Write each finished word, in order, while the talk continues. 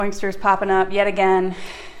Oinkster's popping up yet again.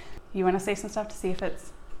 You want to say some stuff to see if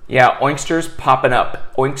it's... Yeah, Oinkster's popping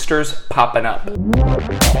up. Oinkster's popping up.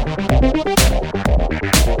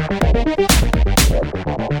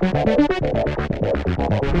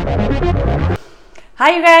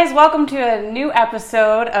 Hi, you guys. Welcome to a new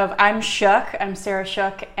episode of I'm Shook. I'm Sarah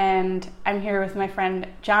Shook, and I'm here with my friend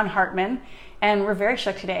John Hartman, and we're very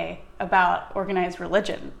shook today about organized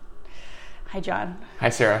religion. Hi, John. Hi,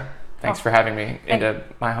 Sarah. Thanks for having me into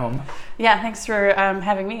my home. Yeah, thanks for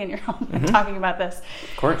having me in your home and talking about this.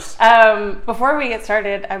 Of course. Before we get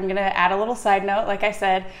started, I'm going to add a little side note. Like I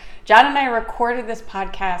said, John and I recorded this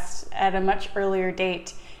podcast at a much earlier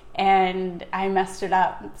date, and I messed it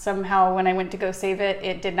up. Somehow when I went to go save it,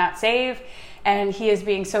 it did not save, and he is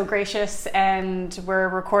being so gracious, and we're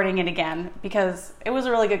recording it again because it was a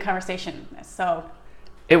really good conversation. So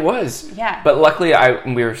it was. Yeah. But luckily,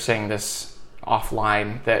 we were saying this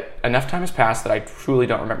offline that enough time has passed that I truly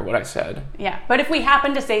don't remember what I said. Yeah, but if we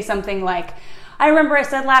happen to say something like, I remember I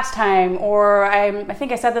said last time, or I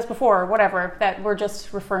think I said this before, or whatever, that we're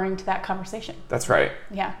just referring to that conversation. That's right.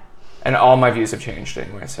 Yeah. And all my views have changed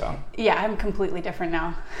anyway, so. Yeah, I'm completely different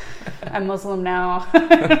now. I'm Muslim now.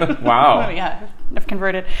 Wow. Yeah, I've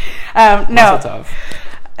converted. No. Mazel tov.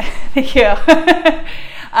 Thank you.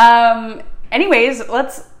 Anyways,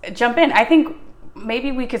 let's jump in. I think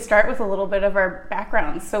maybe we could start with a little bit of our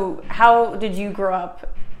background. So how did you grow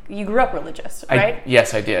up? You grew up religious, right?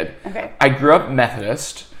 Yes, I did. Okay. I grew up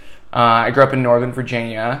Methodist. I grew up in Northern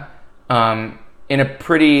Virginia in a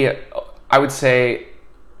pretty, I would say,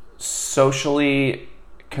 socially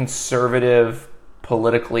conservative,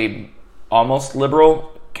 politically almost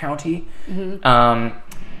liberal county. Mm-hmm.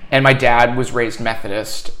 And my dad was raised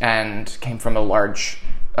Methodist and came from a large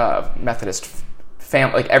Methodist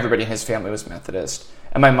family. Like everybody in his family was Methodist.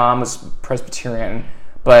 And my mom was Presbyterian,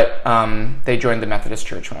 but they joined the Methodist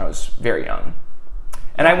church when I was very young.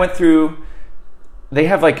 And I went through, they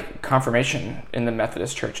have like confirmation in the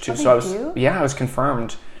Methodist church too. Oh, I was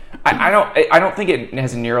confirmed. I don't think it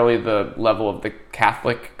has nearly the level of the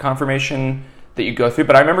Catholic confirmation that you go through,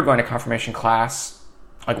 but I remember going to confirmation class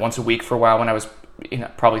like once a week for a while when I was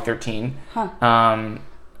probably 13. Huh.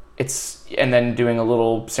 And then doing a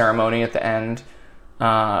little ceremony at the end.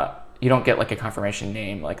 You don't get like a confirmation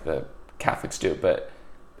name like the Catholics do, but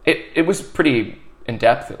it was pretty in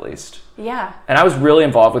depth at least. Yeah. And I was really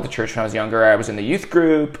involved with the church when I was younger. I was in the youth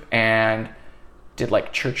group and did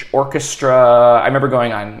like church orchestra. I remember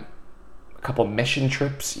going on a couple mission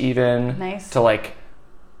trips even. Nice. To like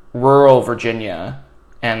rural Virginia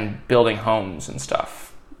and building homes and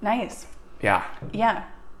stuff. Nice. Yeah. Yeah.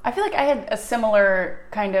 I feel like I had a similar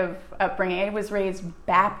kind of upbringing. I was raised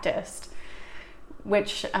Baptist,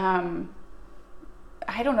 which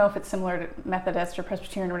I don't know if it's similar to Methodist or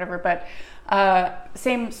Presbyterian or whatever, but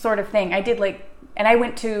same sort of thing. And I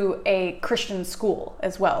went to a Christian school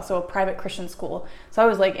as well, so a private Christian school. So I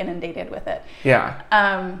was like inundated with it. Yeah.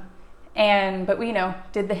 But we,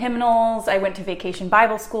 did the hymnals. I went to vacation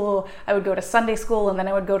Bible school. I would go to Sunday school, and then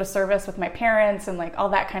I would go to service with my parents and like all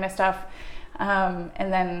that kind of stuff.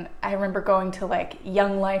 And then I remember going to like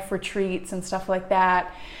Young Life retreats and stuff like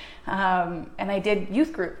that. And I did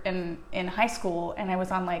youth group in high school, and I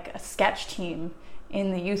was on like a sketch team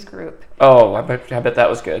in the youth group. Oh, I bet that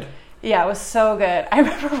was good. Yeah, it was so good. I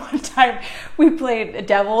remember one time we played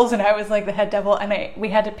devils, and I was like the head devil, and we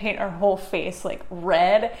had to paint our whole face like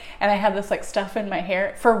red, and I had this like stuff in my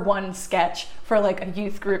hair for one sketch for like a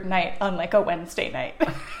youth group night on like a Wednesday night.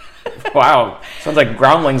 Wow. Sounds like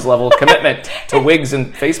Groundlings level commitment to wigs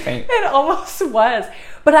and face paint. It almost was.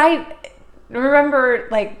 But I remember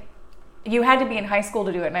like you had to be in high school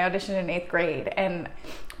to do it, and I auditioned in 8th grade, and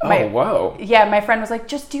whoa. Yeah, my friend was like,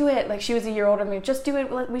 just do it. Like, she was a year older than me. Just do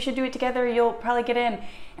it. We should do it together. You'll probably get in.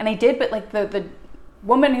 And I did, but like the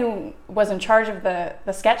woman who was in charge of the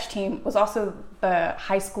sketch team was also the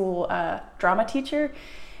high school drama teacher.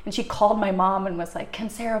 And she called my mom and was like, can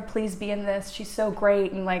Sarah please be in this? She's so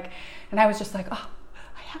great. And I was just like, oh,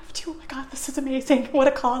 I have to. Oh my God, this is amazing. What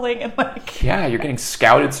a calling. And like, yeah, you're getting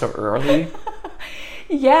scouted so early.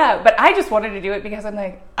 Yeah, but I just wanted to do it because I'm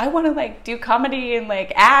like, I want to like do comedy and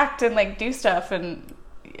like act and like do stuff. And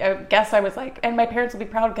I guess I was like, and my parents will be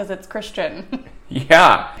proud because it's Christian.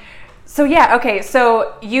 Yeah. So yeah, okay.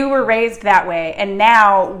 So you were raised that way, and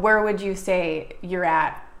now where would you say you're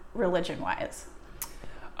at religion-wise?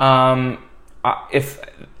 If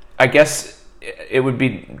I guess it would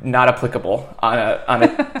be not applicable on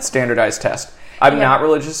a standardized test. I'm not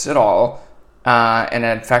religious at all. And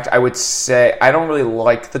in fact, I would say I don't really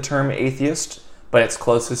like the term atheist, but it's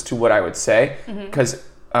closest to what I would say because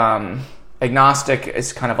agnostic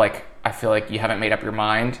is kind of like I feel like you haven't made up your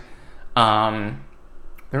mind.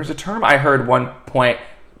 There was a term I heard one point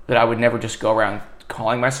that I would never just go around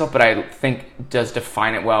calling myself, but I think does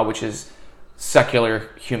define it well, which is secular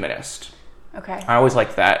humanist. Okay. I always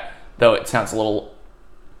liked that, though it sounds a little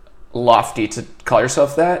lofty to call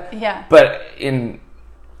yourself that. Yeah. But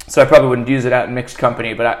so I probably wouldn't use it out in mixed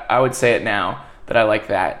company, but I would say it now that I like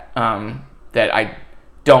that. That I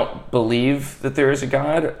don't believe that there is a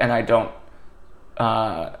God, and I don't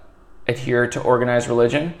adhere to organized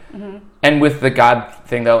religion. Mm-hmm. And with the God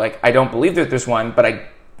thing, though, like, I don't believe that there's one, but I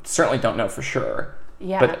certainly don't know for sure.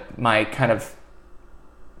 Yeah. But my kind of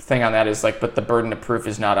thing on that is like, but the burden of proof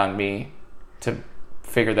is not on me to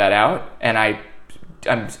figure that out. And I'm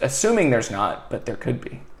assuming there's not, but there could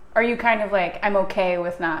be. Are you kind of like, I'm okay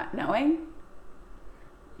with not knowing?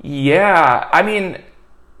 Yeah. I mean,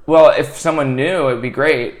 well, if someone knew, it'd be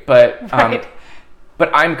great. But right. But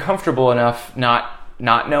I'm comfortable enough not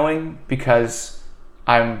knowing, because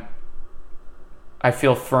I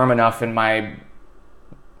feel firm enough in the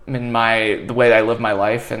way that I live my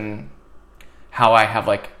life and how I have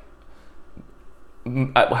like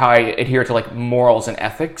how I adhere to like morals and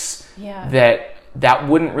ethics. Yeah. That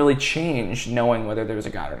wouldn't really change knowing whether there was a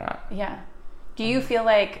God or not. Yeah. Do you feel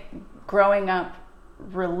like growing up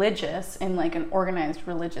religious in like an organized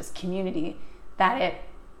religious community, that it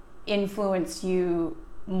influenced you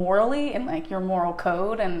morally in like your moral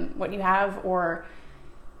code and what you have, or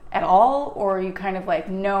at all? Or are you kind of like,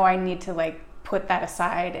 no, I need to like put that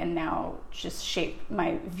aside and now just shape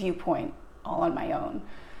my viewpoint all on my own?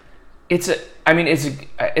 It's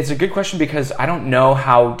a good question, because I don't know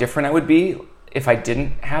how different I would be if I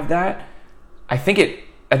didn't have that. I think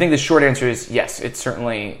the short answer is yes, it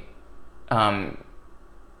certainly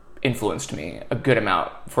influenced me a good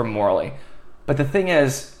amount for morally. But the thing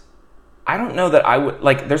is, I don't know that I would,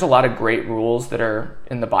 like, there's a lot of great rules that are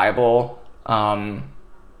in the Bible,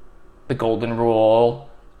 the golden rule,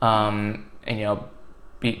 and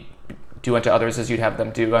do unto others as you'd have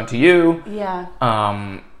them do unto you.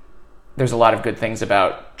 Yeah. There's a lot of good things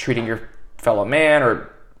about treating your fellow man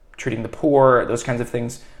or treating the poor, those kinds of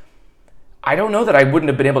things. I don't know that I wouldn't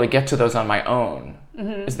have been able to get to those on my own,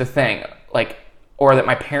 is the thing. Like, or that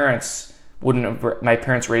my parents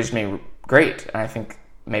raised me great, and I think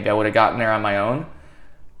maybe I would have gotten there on my own.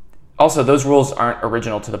 Also, those rules aren't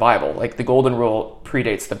original to the Bible. Like, the golden rule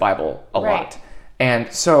predates the Bible a lot.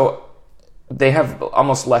 And so they have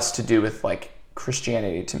almost less to do with like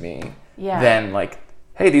Christianity to me than like,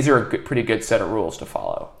 hey, these are a pretty good set of rules to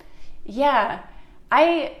follow. Yeah,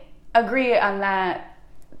 I agree on that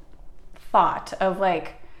thought of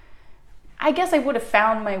like, I guess I would have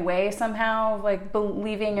found my way somehow, like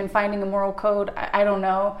believing and finding a moral code. I don't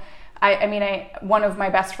know. I mean, one of my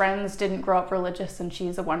best friends didn't grow up religious, and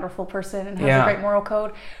she's a wonderful person and has a great moral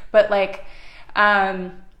code. But like, I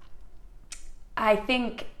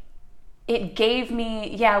think it gave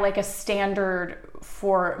me, like a standard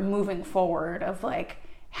for moving forward of like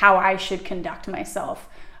how I should conduct myself.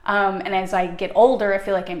 And as I get older, I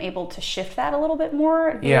feel like I'm able to shift that a little bit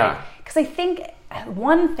more. Yeah. Because I think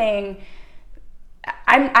one thing,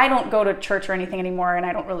 I don't go to church or anything anymore, and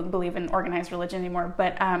I don't really believe in organized religion anymore.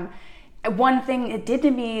 But one thing it did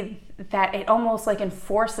to me, that it almost like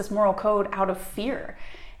enforced this moral code out of fear.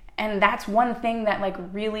 And that's one thing that like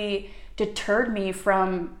really deterred me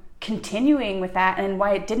from continuing with that, and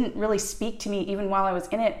why it didn't really speak to me even while I was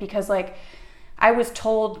in it, because like I was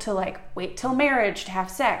told to like wait till marriage to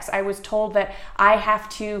have sex. I was told that I have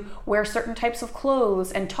to wear certain types of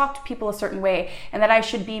clothes and talk to people a certain way, and that I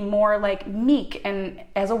should be more like meek and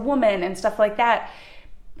as a woman and stuff like that.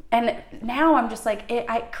 And now I'm just like,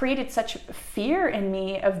 I created such fear in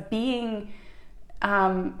me of being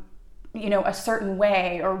a certain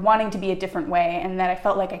way, or wanting to be a different way, and that I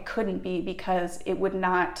felt like I couldn't be because it would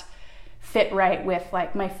not fit right with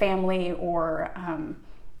like my family or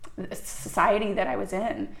the society that I was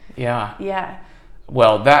in. Yeah.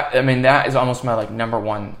 Well, that is almost my like number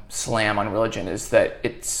one slam on religion, is that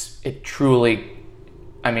it truly,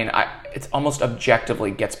 it's almost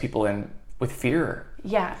objectively gets people in with fear.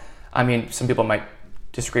 Yeah. I mean, some people might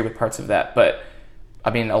disagree with parts of that, but I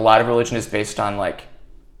mean, a lot of religion is based on like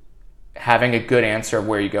having a good answer of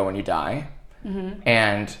where you go when you die,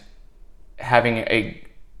 and having a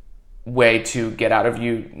way to get out of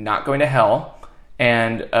you not going to hell,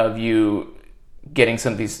 and of you getting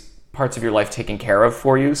some of these parts of your life taken care of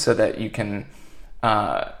for you, so that you can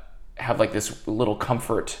have like this little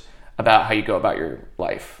comfort about how you go about your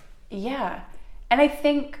life. Yeah. And I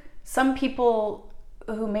think some people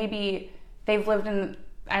who maybe they've lived in,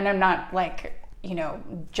 and I'm not like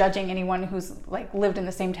judging anyone who's like lived in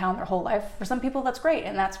the same town their whole life. For some people that's great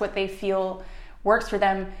and that's what they feel works for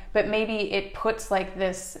them, but maybe it puts like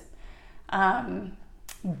this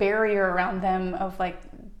barrier around them of like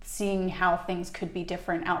seeing how things could be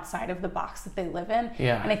different outside of the box that they live in.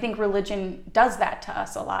 Yeah. And I think religion does that to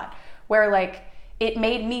us a lot, where like it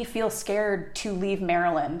made me feel scared to leave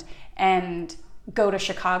Maryland and go to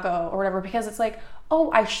Chicago or whatever, because it's like,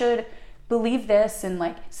 oh, I should believe this and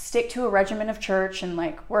like stick to a regimen of church and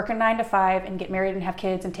like work a 9 to 5 and get married and have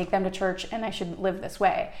kids and take them to church, and I should live this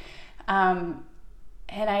way.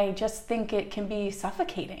 And I just think it can be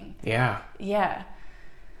suffocating. Yeah. Yeah.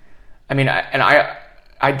 I mean,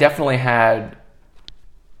 I definitely had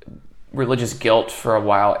religious guilt for a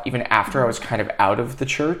while, even after I was kind of out of the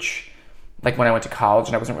church. Like when I went to college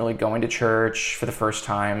and I wasn't really going to church for the first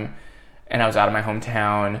time, and I was out of my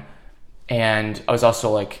hometown, and I was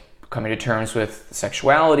also like coming to terms with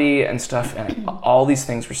sexuality and stuff, and all these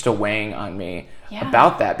things were still weighing on me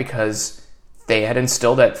about that because they had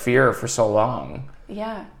instilled that fear for so long.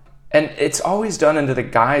 Yeah. And it's always done under the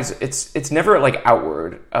guise, it's never like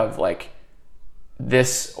outward of like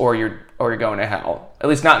this or you're going to hell. At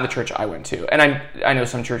least not in the church I went to. And I know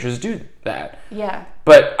some churches do that. Yeah.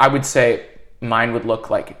 But I would say mine would look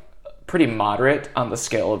like pretty moderate on the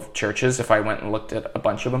scale of churches if I went and looked at a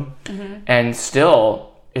bunch of them. Mm-hmm. And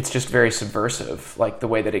still, it's just very subversive, like the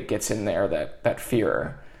way that it gets in there, that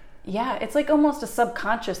fear. Yeah, it's like almost a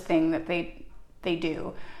subconscious thing that they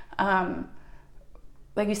do.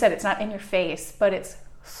 Like you said, it's not in your face, but it's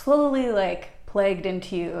slowly like plagued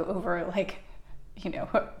into you over like,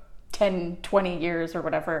 10, 20 years or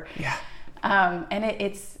whatever. Yeah. And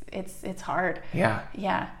it's hard. Yeah.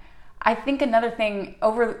 Yeah. I think another thing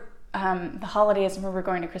over the holidays, when we were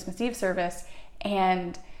going to Christmas Eve service,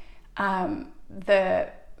 and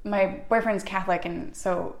my boyfriend's Catholic, and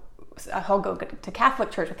so I'll go to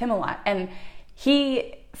Catholic church with him a lot, and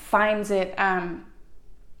he finds it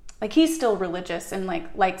like he's still religious and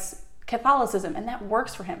like likes Catholicism, and that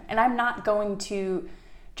works for him. And I'm not going to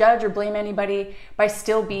judge or blame anybody by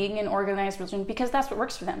still being in organized religion, because that's what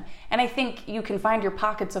works for them. And I think you can find your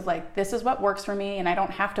pockets of like, this is what works for me, and I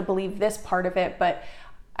don't have to believe this part of it. But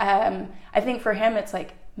I think for him, it's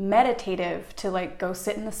like meditative to like go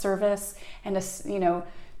sit in the service and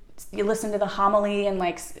you listen to the homily and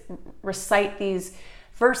like recite these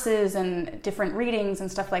verses and different readings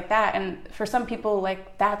and stuff like that. And for some people,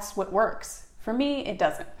 like that's what works. For me, it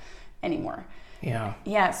doesn't anymore. Yeah.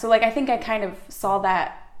 Yeah. So like, I think I kind of saw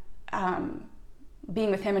that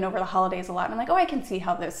being with him and over the holidays a lot. And I'm like, oh, I can see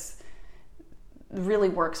how this really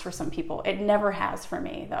works for some people. It never has for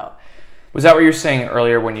me though. Was that what you were saying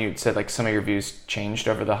earlier when you said like some of your views changed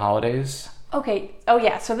over the holidays? Okay. Oh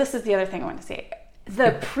yeah. So this is the other thing I want to say.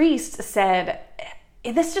 The priest said,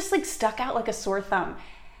 this just like stuck out like a sore thumb.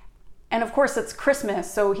 And of course it's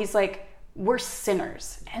Christmas. So he's like, we're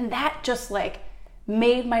sinners. And that just like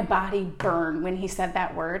made my body burn when he said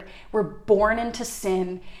that word. We're born into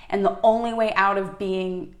sin, and the only way out of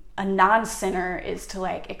being a non-sinner is to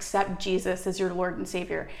like accept Jesus as your Lord and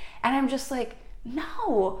Savior. And I'm just like,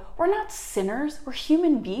 no, we're not sinners. We're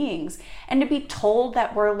human beings. And to be told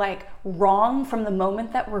that we're like wrong from the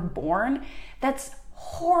moment that we're born, that's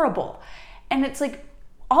horrible. And it's like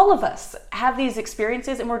all of us have these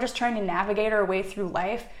experiences, and we're just trying to navigate our way through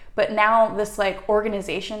life. But now this like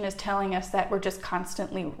organization is telling us that we're just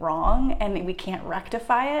constantly wrong and we can't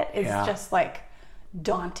rectify it. It's just like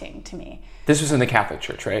daunting to me. This was in the Catholic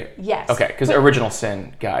Church, right? Yes. Okay, because original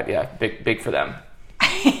sin, God, yeah, big for them.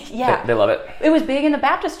 Yeah. They love it. It was big in the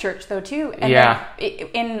Baptist church though too. And yeah. then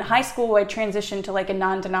in high school I transitioned to like a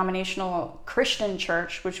non-denominational Christian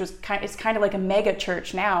church, which was it's kind of like a mega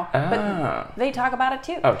church now. But they talk about it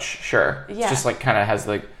too. Oh, sure. Yeah. It's just like kind of has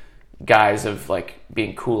the guise of like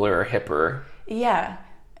being cooler or hipper. Yeah.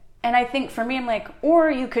 And I think for me, I'm like, or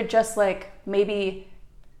you could just like maybe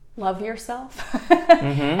love yourself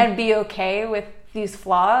and be okay with these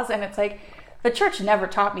flaws. And it's like, the church never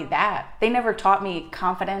taught me that. They never taught me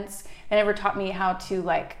confidence. They never taught me how to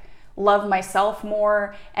like love myself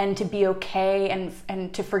more and to be okay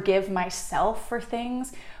and to forgive myself for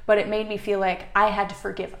things. But it made me feel like I had to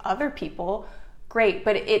forgive other people. Great.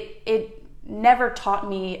 But it never taught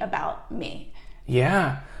me about me.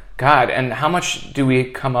 Yeah. God. And how much do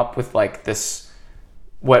we come up with like this,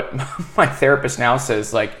 what my therapist now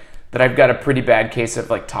says, like that I've got a pretty bad case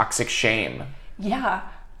of like toxic shame. Yeah.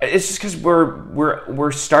 It's just because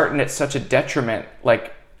we're starting at such a detriment,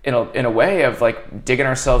 like in a way of like digging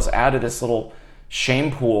ourselves out of this little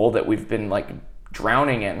shame pool that we've been like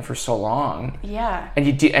drowning in for so long. Yeah. And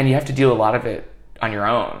you have to deal a lot of it on your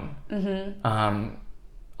own.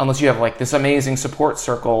 Mm-hmm. unless you have like this amazing support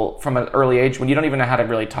circle from an early age when you don't even know how to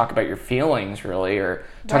really talk about your feelings really, or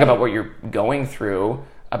talk about what you're going through,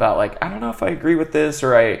 about like, I don't know if I agree with this,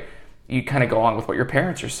 or you kind of go along with what your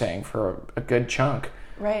parents are saying for a good chunk.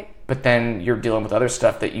 Right. But then you're dealing with other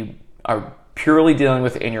stuff that you are purely dealing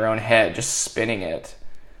with in your own head, just spinning it.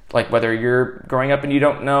 Like whether you're growing up and you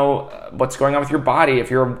don't know what's going on with your body, if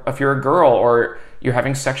you're a girl, or you're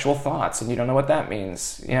having sexual thoughts and you don't know what that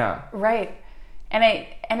means. Yeah. Right.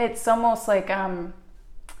 And it's almost like, and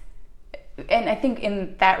I think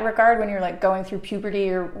in that regard, when you're like going through puberty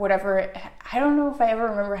or whatever, I don't know if I ever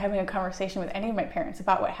remember having a conversation with any of my parents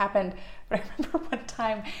about what happened, but I remember one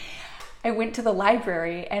time I went to the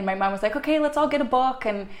library and my mom was like, okay, let's all get a book.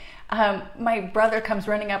 And my brother comes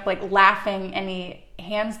running up like laughing, and he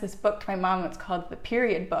hands this book to my mom. It's called The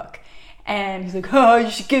Period Book. And he's like, oh, you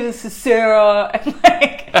should give this to Sarah.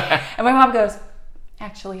 And my mom goes,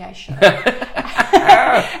 actually, I should.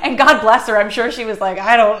 And God bless her. I'm sure she was like,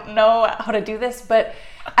 I don't know how to do this. But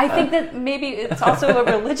I think that maybe it's also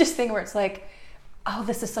a religious thing where it's like, oh,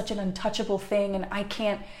 this is such an untouchable thing,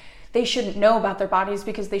 and they shouldn't know about their bodies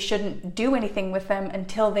because they shouldn't do anything with them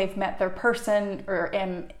until they've met their person, or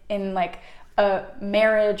in like a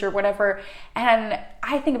marriage or whatever. And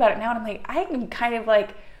I think about it now and I'm like, I can kind of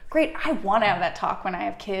like, great, I want to have that talk when I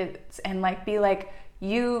have kids, and like be like,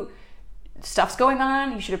 stuff's going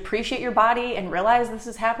on, you should appreciate your body and realize this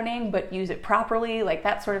is happening, but use it properly, like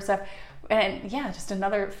that sort of stuff. And yeah, just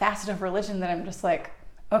another facet of religion that I'm just like,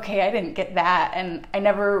 okay, I didn't get that, and I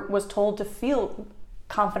never was told to feel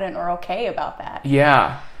confident or okay about that.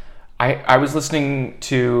 Yeah. I was listening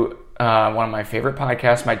to one of my favorite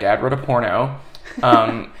podcasts, My Dad Wrote a Porno,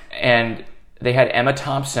 and they had Emma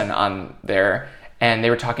Thompson on there, and they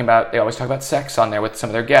always talk about sex on there with some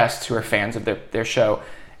of their guests who are fans of their show.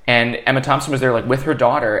 And Emma Thompson was there like with her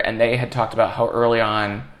daughter, and they had talked about how early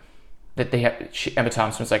on that Emma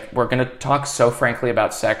Thompson was like, we're going to talk so frankly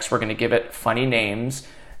about sex, we're going to give it funny names,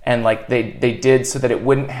 and like they did so that it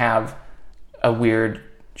wouldn't have a weird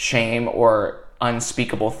shame or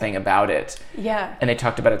unspeakable thing about it. Yeah. And they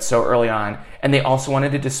talked about it so early on, and they also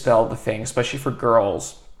wanted to dispel the thing, especially for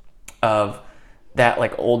girls, of that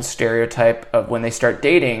like old stereotype of when they start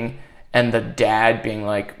dating, and the dad being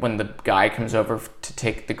like, when the guy comes over to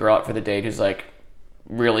take the girl out for the date, who's like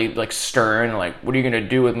really like stern, like, what are you going to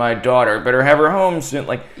do with my daughter? Better have her home soon.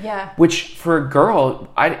 Like, yeah. Which for a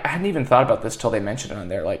girl, I hadn't even thought about this till they mentioned it on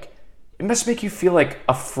there. Like, it must make you feel like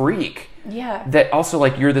a freak. Yeah. That also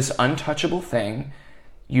like you're this untouchable thing.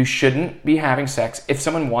 You shouldn't be having sex. If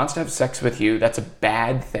someone wants to have sex with you, that's a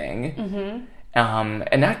bad thing. Mm-hmm.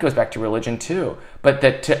 And that goes back to religion too. But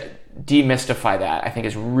that to demystify that, I think,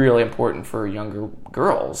 is really important for younger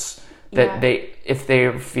girls. That they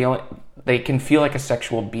can feel like a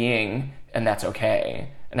sexual being, and that's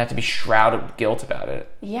okay, and not to be shrouded with guilt about it.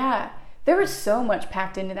 Yeah, there was so much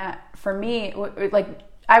packed into that for me. Like,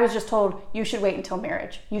 I was just told, you should wait until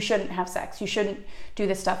marriage. You shouldn't have sex. You shouldn't do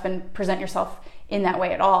this stuff and present yourself in that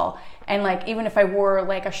way at all. And like, even if I wore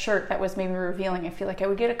like a shirt that was maybe revealing, I feel like I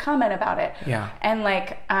would get a comment about it. Yeah. And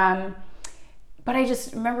like, but I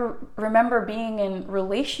just remember being in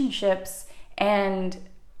relationships and,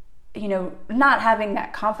 you know, not having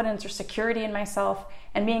that confidence or security in myself,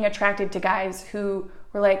 and being attracted to guys who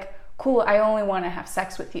were like, cool, I only want to have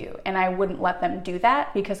sex with you. And I wouldn't let them do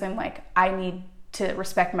that because I'm like, I need to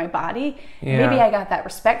respect my body. Yeah. Maybe I got that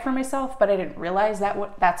respect for myself, but I didn't realize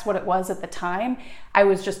that's what it was at the time. I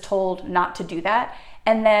was just told not to do that.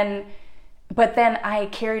 But then I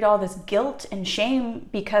carried all this guilt and shame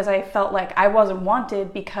because I felt like I wasn't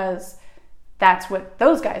wanted because that's what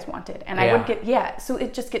those guys wanted. And I wouldn't get, so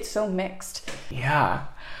it just gets so mixed. Yeah.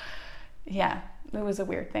 Yeah, it was a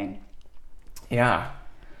weird thing. Yeah.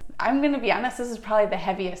 I'm going to be honest, this is probably the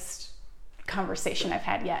heaviest conversation I've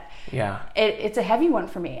had yet. Yeah. It's a heavy one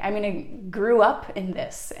for me. I mean, I grew up in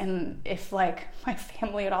this, and if like my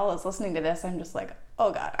family at all is listening to this, I'm just like,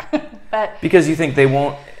 oh God. But because you think they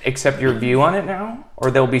won't accept your view on it now,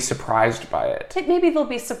 or they'll be surprised by it? Maybe they'll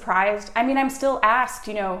be surprised. I mean, I'm still asked,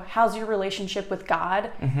 you know, how's your relationship with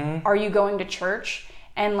God? Mm-hmm. Are you going to church?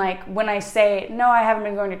 And like, when I say, no, I haven't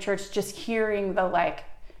been going to church, just hearing the like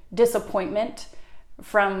disappointment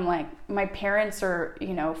from like my parents or,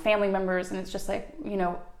 you know, family members, and it's just like, you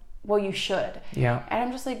know, well, you should. Yeah. And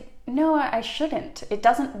I'm just like, no, I shouldn't. It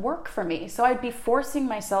doesn't work for me. So I'd be forcing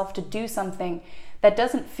myself to do something that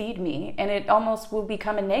doesn't feed me, and it almost will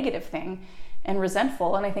become a negative thing and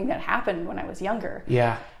resentful. And I think that happened when I was younger.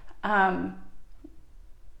 Yeah.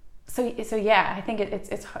 So yeah, I think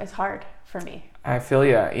it's hard for me. I feel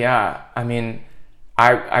you. Yeah. I mean,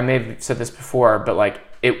 I may have said this before, but like,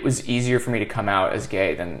 it was easier for me to come out as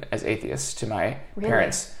gay than as atheist to my Really?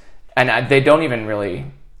 parents. And they don't even really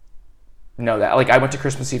know that. Like, I went to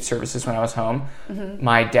Christmas Eve services when I was home.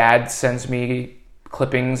 My dad sends me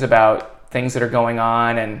clippings about things that are going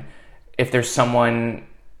on, and if there's someone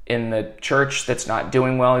in the church that's not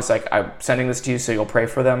doing well, he's like, I'm sending this to you so you'll pray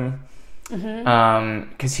for them.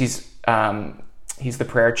 Because he's the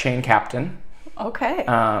prayer chain captain. Okay.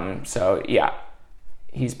 So yeah,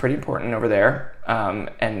 he's pretty important over there,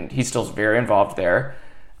 and he's still very involved there.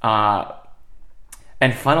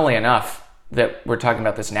 And funnily enough, that we're talking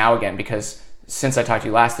about this now again, because since I talked to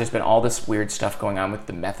you last, there's been all this weird stuff going on with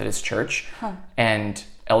the Methodist Church and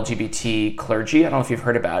LGBT clergy. I don't know if you've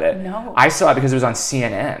heard about it. No. I saw it because it was on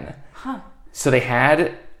CNN. Huh. So they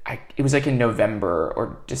had, it was like in November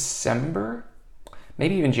or December,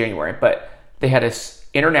 maybe even January, but they had this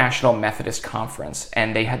International Methodist Conference,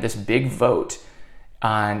 and they had this big vote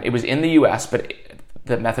on, it was in the US, but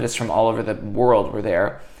the Methodists from all over the world were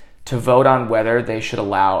there to vote on whether they should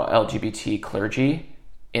allow LGBT clergy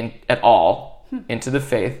at all into the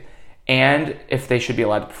faith, and if they should be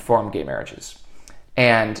allowed to perform gay marriages.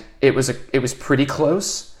 And it was pretty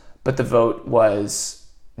close, but the vote was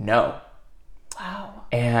no. Wow.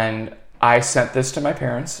 And I sent this to my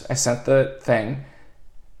parents. I sent the thing.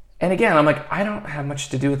 And again, I'm like, I don't have much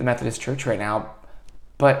to do with the Methodist Church right now,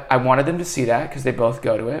 but I wanted them to see that because they both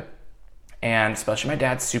go to it. And especially my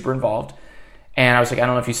dad's super involved. And I was like, I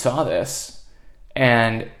don't know if you saw this.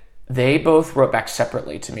 And they both wrote back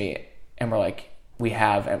separately to me and were like, we've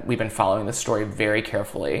been following this story very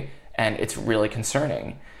carefully, and it's really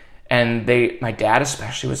concerning. And my dad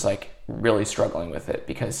especially was like really struggling with it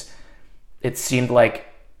because it seemed like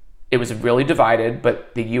it was really divided,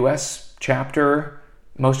 but the US chapter,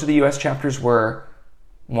 most of the US chapters were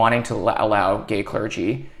wanting to allow gay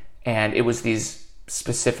clergy, and it was these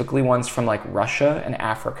specifically ones from like Russia and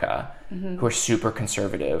Africa who are super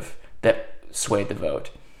conservative that swayed the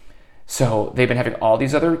vote. So they've been having all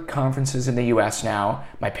these other conferences in the US now.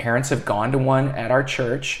 My parents have gone to one at our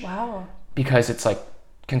church. Wow. Because it's like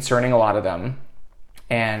concerning a lot of them.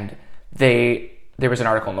 And there was an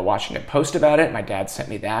article in the Washington Post about it. My dad sent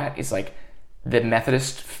me that. It's like the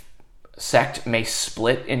Methodist sect may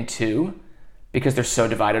split in two because they're so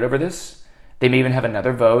divided over this. They may even have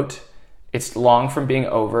another vote. It's long from being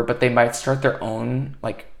over, but they might start their own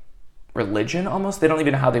like religion almost. They don't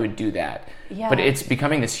even know how they would do that. Yeah. But it's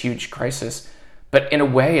becoming this huge crisis. But in a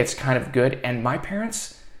way, it's kind of good. And my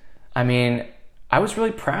parents, I mean, I was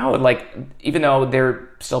really proud. Like, even though they're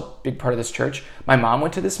still a big part of this church, my mom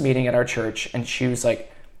went to this meeting at our church, and she was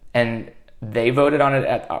like, and they voted on it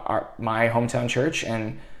at my hometown church,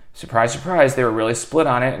 and surprise, surprise, they were really split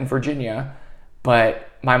on it in Virginia. But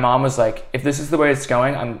my mom was like, if this is the way it's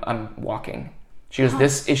going, I'm walking. She goes,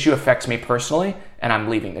 this issue affects me personally, and I'm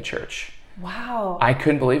leaving the church. Wow. I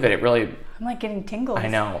couldn't believe it. It really... I'm like getting tingles. I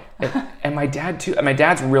know. And my dad too. My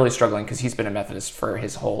dad's really struggling because he's been a Methodist for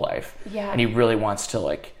his whole life. Yeah. And he really wants to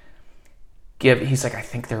like he's like, I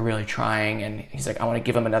think they're really trying. And he's like, I want to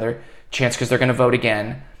give them another chance because they're going to vote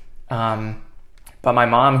again. But my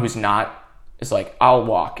mom, who's not, is like, I'll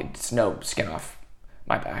walk. It's no skin off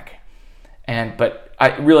my back. But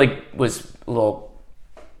I really was a little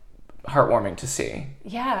heartwarming to see.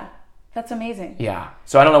 Yeah. That's amazing. Yeah.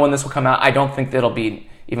 So I don't know when this will come out. I don't think that it'll be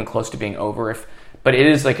even close to being over. But it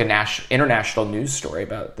is like a international news story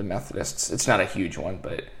about the Methodists. It's not a huge one,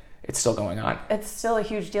 but it's still going on. It's still a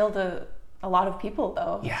huge deal to a lot of people,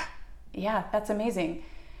 though. Yeah. Yeah, that's amazing.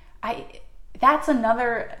 That's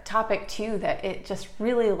another topic, too, that it just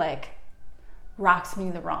really, like, rocks me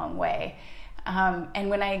the wrong way. And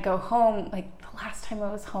when I go home, like, the last time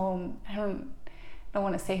I was home, I don't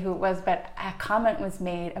want to say who it was, but a comment was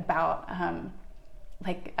made about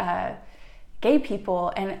gay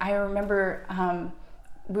people, and I remember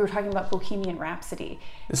we were talking about Bohemian Rhapsody.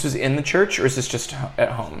 This was in the church, or is this just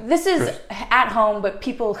at home? This is at home, but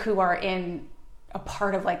people who are in a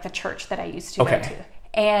part of like the church that I used to go to.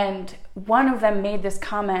 And one of them made this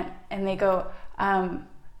comment, and they go,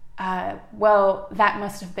 well, that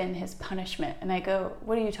must have been his punishment. And I go,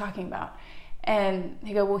 what are you talking about? And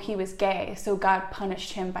they go, well, he was gay, so God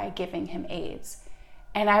punished him by giving him AIDS.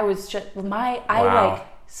 And I was just, I like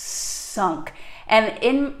sunk. And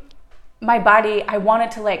in my body, I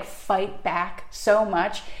wanted to like fight back so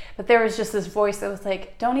much, but there was just this voice that was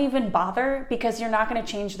like, don't even bother, because you're not going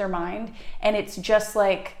to change their mind. And it's just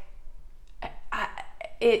like,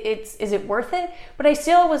 is it worth it? But I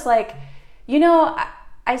still was like,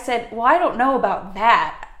 I said, well, I don't know about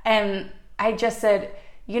that. And I just said,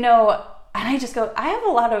 and I just go, I have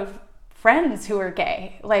a lot of friends who are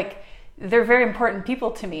gay. Like, they're very important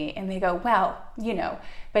people to me. And they go, well, you know,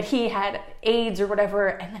 but he had AIDS or whatever.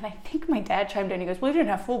 And then I think my dad chimed in. He goes, well, he didn't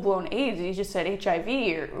have full-blown AIDS. He just said HIV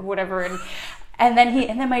or whatever. And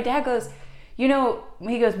then my dad goes, you know,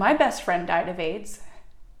 he goes, my best friend died of AIDS.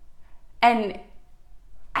 And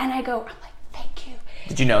I go, I'm like, thank you.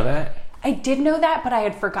 Did you know that? I did know that, but I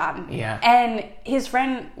had forgotten. Yeah. And his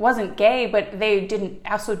friend wasn't gay, but they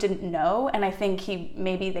also didn't know. And I think his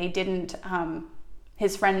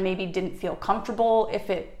friend maybe didn't feel comfortable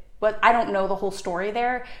if it was, I don't know the whole story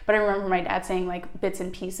there, but I remember my dad saying like bits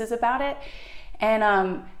and pieces about it. And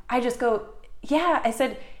I just go, yeah, I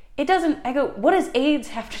said, I go, what does AIDS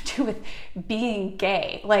have to do with being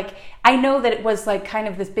gay? Like, I know that it was like kind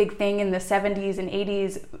of this big thing in the 70s and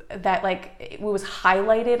 80s that like it was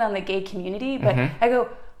highlighted on the gay community, but I go,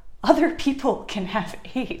 other people can have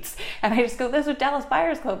AIDS. And I just go, that's what Dallas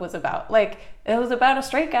Buyers Club was about. Like, it was about a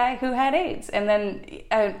straight guy who had AIDS. And then,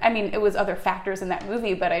 I mean, it was other factors in that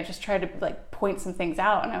movie, but I just tried to like point some things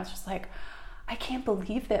out. And I was just like, I can't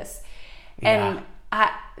believe this. Yeah. And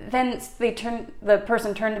then the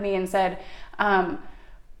person turned to me and said,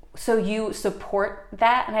 so you support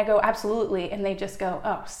that? And I go, absolutely. And they just go,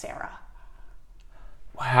 oh, Sarah.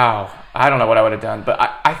 Wow. I don't know what I would have done, but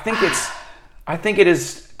I think it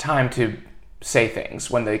is time to say things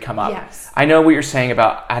when they come up. Yes. I know what you're saying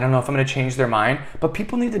about, I don't know if I'm going to change their mind, but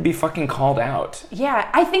people need to be fucking called out. Yeah.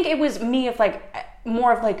 I think it was me of like,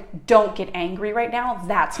 more of like, don't get angry right now.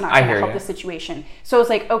 That's not going to help the situation. So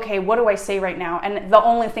it's like, okay, what do I say right now? And the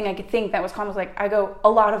only thing I could think that was calm was like, I go, a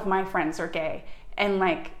lot of my friends are gay. And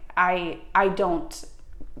like, I don't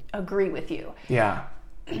agree with you. Yeah.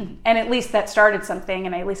 And at least that started something.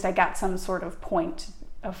 And at least I got some sort of point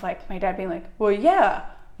of like my dad being like, well, yeah,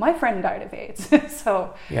 my friend died of AIDS.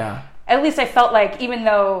 So yeah, at least I felt like, even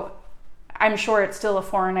though I'm sure it's still a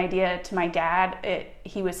foreign idea to my dad,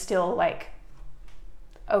 he was still like,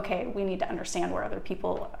 okay, we need to understand where other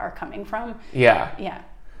people are coming from. Yeah. Yeah.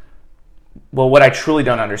 Well, what I truly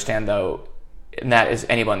don't understand, though, and that is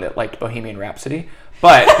anyone that liked Bohemian Rhapsody.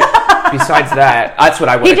 But besides that, that's what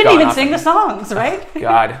I would have He gone didn't even off sing on. the songs, right? Oh,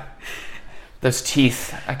 God. Those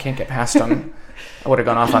teeth, I can't get past them. I would have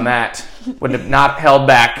gone off on that. Would have not held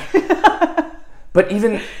back. But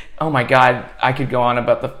even, oh my God, I could go on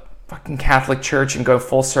about the fucking Catholic Church and go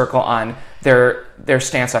full circle on their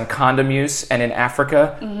stance on condom use and in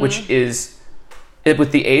Africa, which is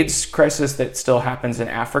with the AIDS crisis that still happens in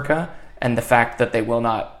Africa, and the fact that they will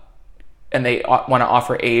not, and they want to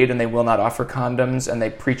offer aid and they will not offer condoms, and they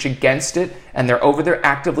preach against it, and they're over there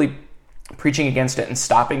actively preaching against it, and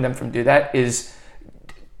stopping them from do that is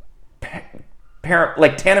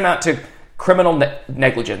like tantamount to criminal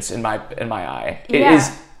negligence in my eye. It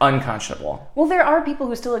is unconscionable. Well, there are people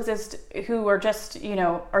who still exist who are just,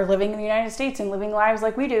 are living in the United States and living lives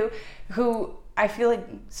like we do, who I feel like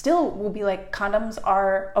still will be like, condoms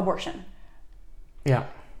are abortion. Yeah.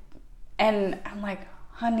 And I'm like,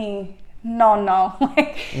 honey, no.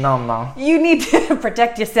 Like, no. You need to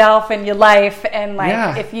protect yourself and your life. And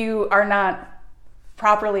like, if you are not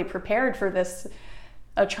properly prepared for this,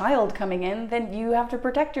 a child coming in, then you have to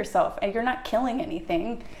protect yourself, and you're not killing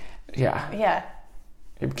anything. Yeah.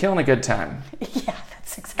 You're killing a good time. Yeah,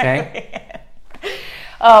 that's exactly it.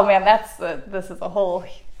 Oh man, this is a whole.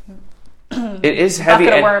 It is heavy.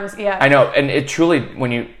 Bucket of worms. Yeah, I know, and it truly,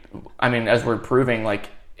 as we're proving, like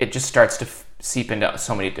it just starts to seep into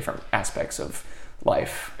so many different aspects of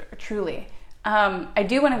life. Truly, I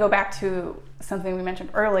do want to go back to something we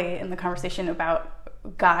mentioned early in the conversation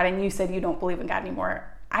about God, and you said you don't believe in God anymore.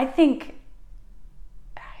 I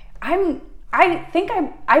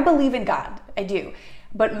believe in God. I do.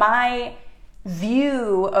 But my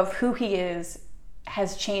view of who he is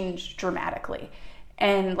has changed dramatically.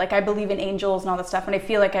 And like, I believe in angels and all that stuff. And I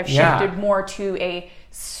feel like I've shifted more to a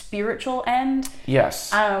spiritual end. Yes.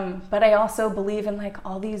 But I also believe in like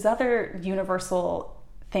all these other universal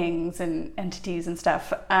things and entities and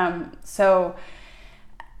stuff. So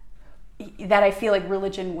that I feel like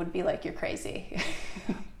religion would be like, you're crazy.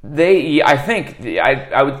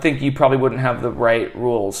 I would think you probably wouldn't have the right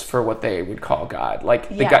rules for what they would call God.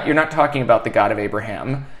 Like God, you're not talking about the God of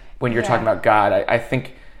Abraham when you're talking about God. I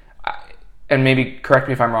think, and maybe correct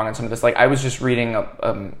me if I'm wrong on some of this. Like, I was just reading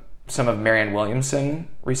some of Marianne Williamson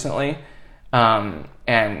recently,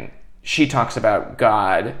 and she talks about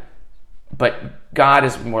God, but God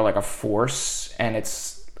is more like a force, and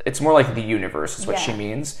it's more like the universe is what she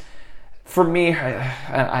means. For me,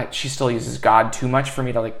 she still uses God too much for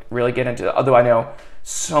me to like really get into. Although I know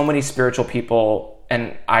so many spiritual people,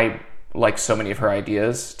 and I like so many of her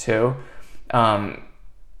ideas too, and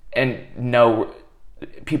know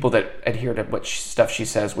people that adhere to what stuff she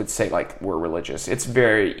says would say like we're religious. It's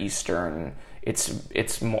very Eastern.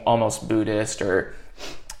 It's almost Buddhist,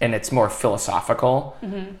 and it's more philosophical.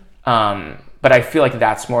 But I feel like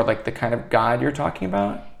that's more like the kind of God you're talking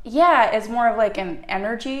about. Yeah, it's more of like an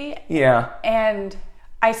energy. Yeah. And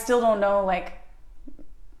I still don't know, like,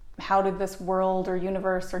 how did this world or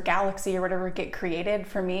universe or galaxy or whatever get created?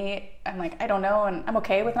 For me, I'm like, I don't know, and I'm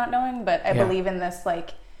okay with not knowing, but I believe in this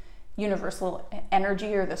like universal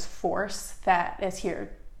energy or this force that is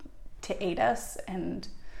here to aid us, and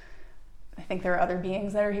I think there are other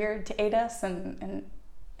beings that are here to aid us and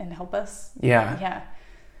help us. Yeah.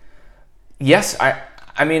 Yes,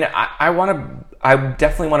 I mean, I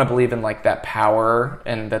definitely want to believe in like that power,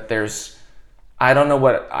 and that there's, I don't know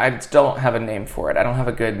I still don't have a name for it. I don't have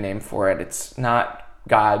a good name for it. It's not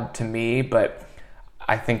God to me, but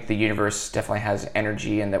I think the universe definitely has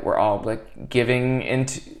energy, and that we're all like giving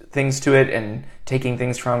into things to it and taking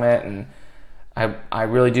things from it. And I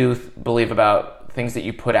really do believe about things that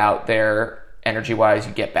you put out there energy wise,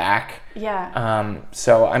 you get back. Yeah.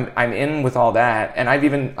 So I'm in with all that, and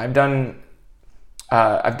I've done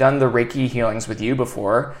the Reiki healings with you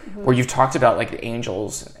before, where you've talked about like the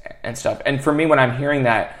angels and stuff. And for me, when I'm hearing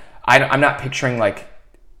that, I'm not picturing like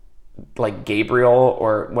Gabriel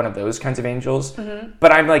or one of those kinds of angels,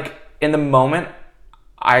 but I'm like, in the moment,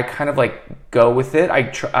 I kind of like go with it.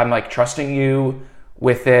 I'm like trusting you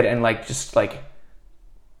with it, and like just like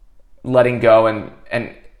letting go and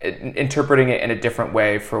interpreting it in a different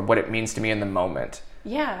way for what it means to me in the moment.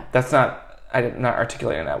 Yeah. I'm not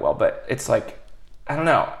articulating that well, but it's like, I don't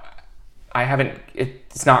know.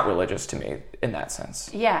 It's not religious to me in that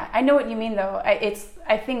sense. Yeah, I know what you mean though.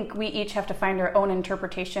 I think we each have to find our own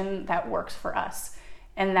interpretation that works for us.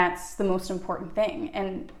 And that's the most important thing.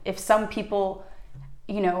 And if some people,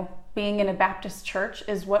 being in a Baptist church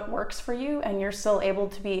is what works for you, and you're still able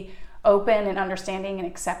to be open and understanding and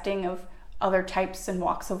accepting of other types and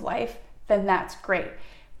walks of life, then that's great.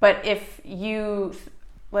 But if you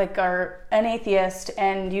are an atheist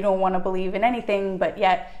and you don't want to believe in anything, but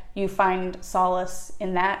yet you find solace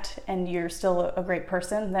in that and you're still a great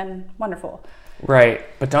person, then wonderful. Right.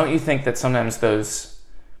 But don't you think that sometimes those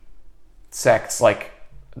sects, like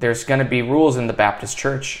there's going to be rules in the Baptist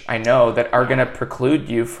church, I know, that are going to preclude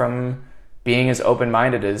you from being as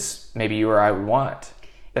open-minded as maybe you or I would want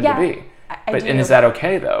them to be. And is that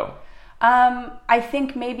okay though? I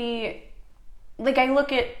think maybe, I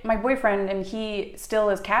look at my boyfriend and he still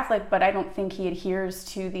is Catholic, but I don't think he adheres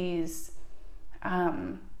to these,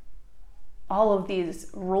 all of these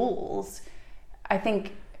rules. I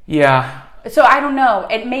think. Yeah. So I don't know.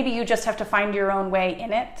 Maybe you just have to find your own way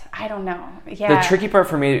in it. I don't know. Yeah. The tricky part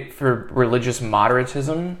for me for religious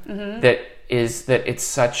moderatism that is that it's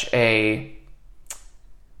such it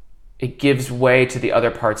gives way to the other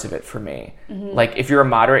parts of it for me. Like if you're a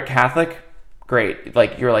moderate Catholic, great.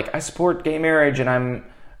 Like you're like, I support gay marriage, and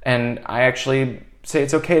I actually say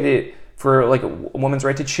it's okay for like a woman's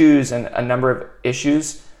right to choose and a number of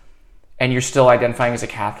issues, and you're still identifying as a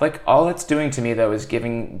Catholic. All that's doing to me though is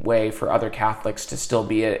giving way for other Catholics to still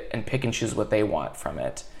be it and pick and choose what they want from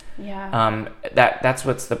it. Yeah. That's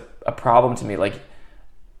what's a problem to me. Like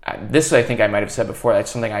this, I think I might have said before.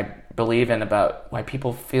 That's something I believe in about why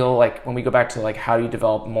people feel like when we go back to like how do you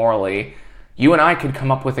develop morally, you and I could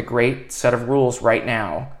come up with a great set of rules right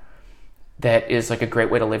now that is like a great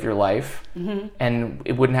way to live your life, and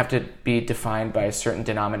it wouldn't have to be defined by a certain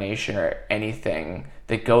denomination or anything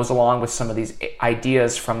that goes along with some of these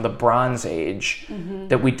ideas from the Bronze Age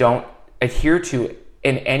that we don't adhere to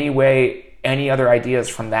in any way, any other ideas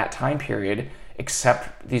from that time period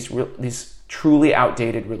except these truly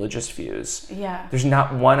outdated religious views. Yeah. There's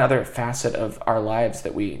not one other facet of our lives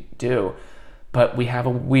that we do, but we have a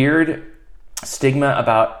weird stigma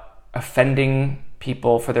about offending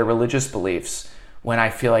people for their religious beliefs, when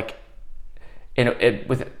I feel like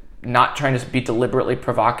with not trying to be deliberately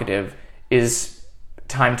provocative is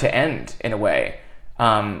time to end in a way.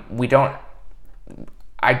 I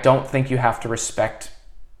don't think you have to respect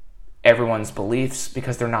everyone's beliefs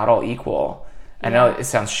because they're not all equal. I know it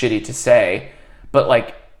sounds shitty to say, but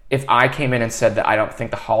like if I came in and said that I don't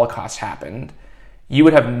think the Holocaust happened, you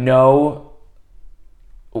would have no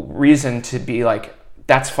reason to be like,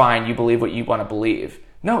 that's fine, you believe what you want to believe.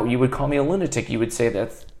 No, you would call me a lunatic. You would say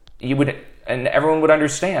that and everyone would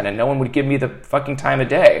understand, and no one would give me the fucking time of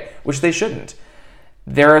day, which they shouldn't.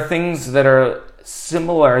 There are things that are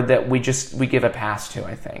similar that we give a pass to,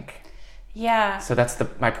 I think. Yeah. So that's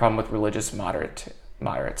my problem with religious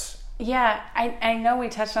moderates. Yeah, I know we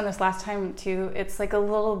touched on this last time too. It's like a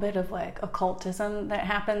little bit of like occultism that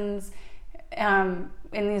happens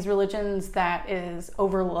in these religions that is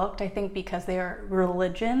overlooked, I think, because they are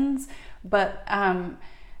religions. But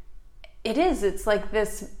it's like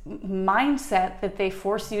this mindset that they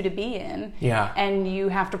force you to be in. Yeah. And you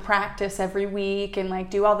have to practice every week and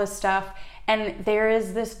like do all this stuff. And there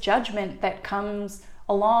is this judgment that comes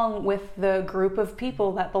along with the group of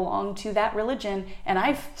people that belong to that religion. And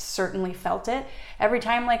I've certainly felt it. Every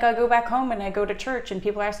time like I go back home and I go to church and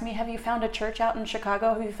people ask me, have you found a church out in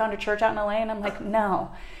Chicago? Have you found a church out in LA? And I'm like,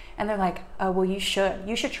 no. And they're like, oh, well, you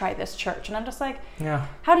should try this church. And I'm just like, yeah.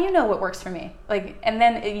 How do you know what works for me? Like, and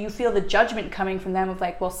then you feel the judgment coming from them of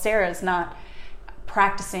like, well, Sarah's not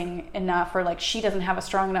practicing enough, or like she doesn't have a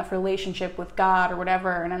strong enough relationship with God or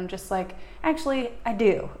whatever. And I'm just like, actually, I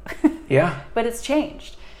do. Yeah. But it's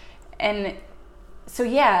changed. And so,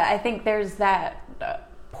 yeah, I think there's that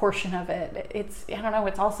portion of it. I don't know,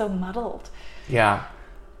 it's also muddled. Yeah.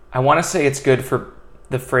 I want to say it's good for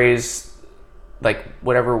the phrase, like,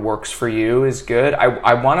 whatever works for you is good.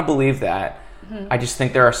 I want to believe that. Mm-hmm. I just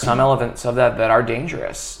think there are some elements of that are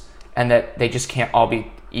dangerous and that they just can't all be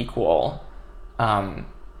equal.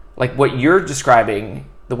 Like what you're describing,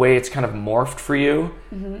 the way it's kind of morphed for you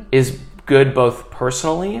mm-hmm. is good both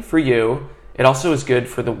personally for you. It also is good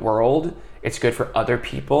for the world. It's good for other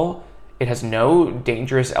people. It has no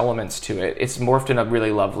dangerous elements to it. It's morphed in a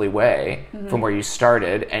really lovely way mm-hmm. from where you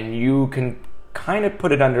started, and you can kind of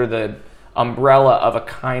put it under the umbrella of a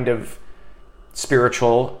kind of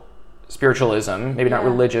spiritualism, maybe not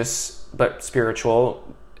religious, but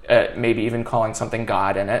spiritual, maybe even calling something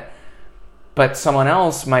God in it. But someone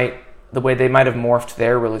else the way they might have morphed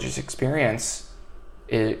their religious experience,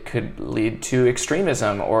 it could lead to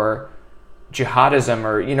extremism or jihadism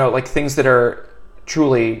or, like things that are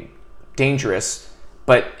truly dangerous,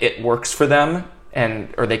 but it works for them.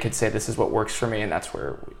 Or they could say, this is what works for me, and that's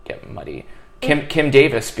where we get muddy. Kim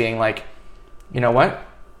Davis being like, you know what?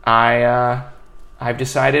 I've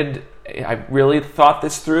decided, I really thought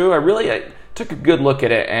this through. I took a good look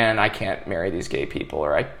at it, and I can't marry these gay people.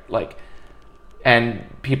 Or and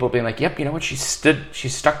people being like, yep, you know what? She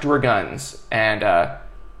stuck to her guns, and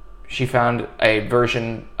she found a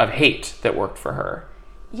version of hate that worked for her.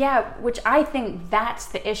 Yeah, which I think that's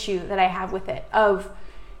the issue that I have with it. Of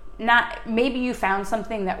not, maybe you found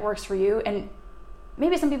something that works for you, and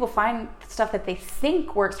maybe some people find stuff that they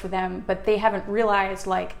think works for them, but they haven't realized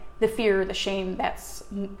like the fear, the shame that's,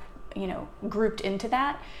 grouped into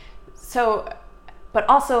that. So, but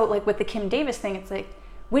also like with the Kim Davis thing, it's like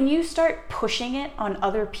when you start pushing it on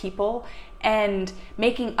other people and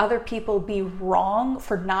making other people be wrong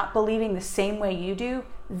for not believing the same way you do,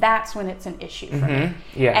 that's when it's an issue for me.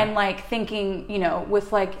 Yeah. And like thinking,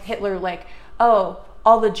 with like Hitler, like, oh,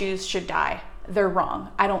 all the Jews should die. They're wrong.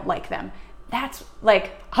 I don't like them. That's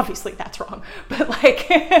like, obviously that's wrong, but like,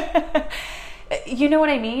 you know what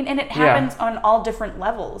I mean? And it happens on all different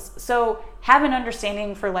levels. So have an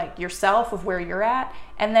understanding for like yourself of where you're at.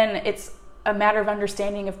 And then it's a matter of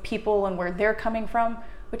understanding of people and where they're coming from,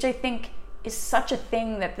 which I think is such a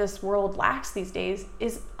thing that this world lacks these days,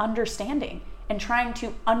 is understanding and trying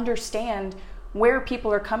to understand where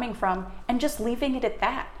people are coming from and just leaving it at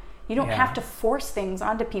that. You don't have to force things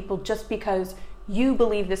onto people just because you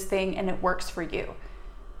believe this thing and it works for you.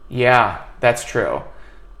 Yeah, that's true.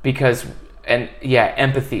 Because,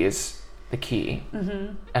 empathy is the key.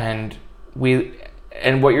 Mm-hmm. And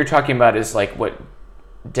what you're talking about is like what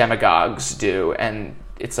demagogues do, and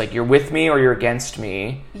it's like you're with me or you're against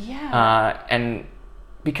me. And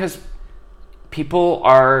because people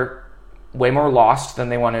are way more lost than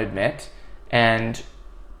they want to admit, and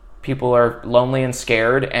people are lonely and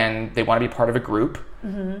scared, and they want to be part of a group.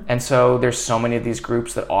 Mm-hmm. And so there's so many of these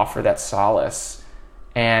groups that offer that solace,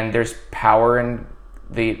 and there's power in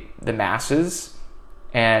the masses,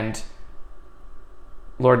 and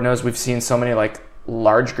Lord knows we've seen so many like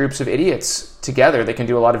large groups of idiots together that can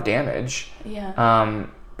do a lot of damage.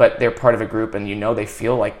 But they're part of a group, and they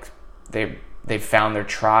feel like they've found their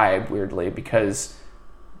tribe, weirdly, because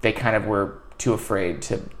they kind of were too afraid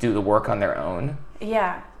to do the work on their own.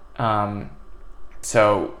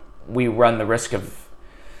 So we run the risk of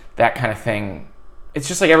that kind of thing. It's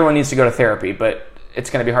just like everyone needs to go to therapy, but it's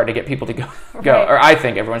going to be hard to get people to go. Right. Or I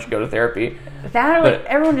think everyone should go to therapy.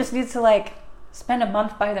 Everyone just needs to like spend a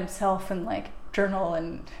month by themselves and like journal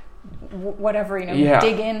and whatever,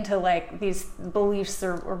 dig into like these beliefs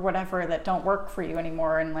or whatever that don't work for you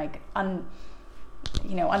anymore, and like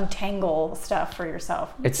untangle stuff for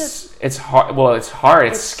yourself. It's hard. Well, it's hard.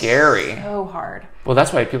 It's scary. So hard. Well,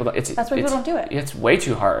 that's why people don't. That's why people don't do it. It's way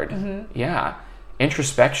too hard. Mm-hmm. Yeah,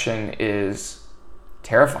 introspection is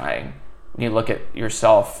terrifying when you look at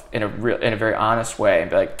yourself in a very honest way and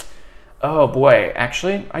be like, oh boy,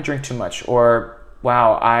 actually, I drink too much, or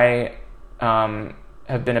wow, I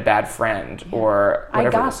have been a bad friend, or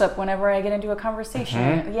whatever. I gossip whenever I get into a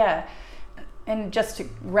conversation. Yeah. And just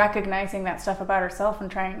recognizing that stuff about ourselves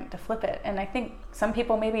and trying to flip it. And I think some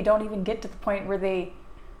people maybe don't even get to the point where they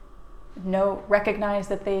recognize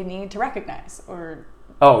that they need to recognize, or...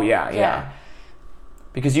 Oh, yeah.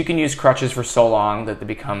 Because you can use crutches for so long that it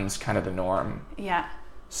becomes kind of the norm. Yeah.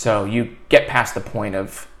 So you get past the point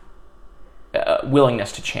of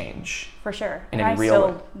willingness to change. For sure. And I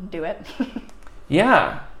still do it.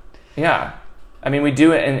 Yeah. I mean, we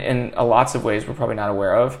do it in lots of ways we're probably not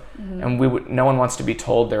aware of. Mm-hmm. And no one wants to be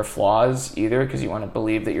told their flaws either, because you want to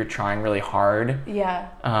believe that you're trying really hard. Yeah.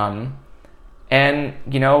 And,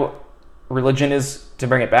 religion is, to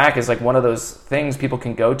bring it back, is like one of those things people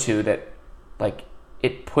can go to that, like,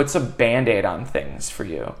 it puts a Band-Aid on things for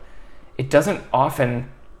you. It doesn't often...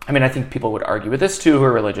 I mean, I think people would argue with this too, who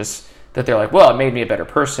are religious, that they're like, well, it made me a better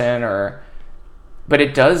person, but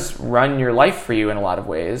it does run your life for you in a lot of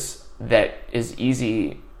ways that is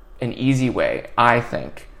an easy way, I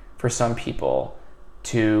think, for some people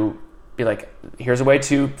to be like, here's a way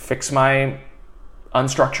to fix my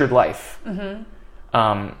unstructured life.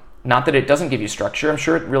 Mm-hmm. Not that it doesn't give you structure. I'm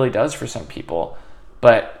sure it really does for some people,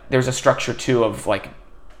 but there's a structure too of like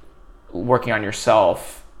working on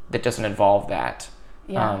yourself that doesn't involve that.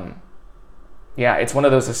 Yeah. It's one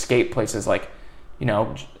of those escape places, like,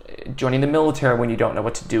 joining the military when you don't know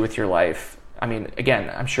what to do with your life. I mean,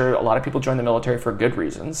 again, I'm sure a lot of people join the military for good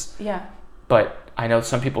reasons. Yeah. But I know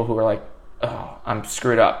some people who are like, oh, I'm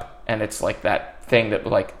screwed up. And it's like that thing that,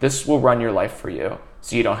 like, this will run your life for you,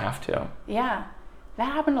 so you don't have to. Yeah.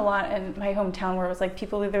 That happened a lot in my hometown, where it was like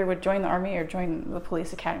people either would join the army or join the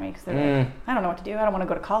police academy because they're like, I don't know what to do. I don't want to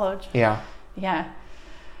go to college. Yeah. Yeah.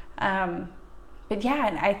 But yeah,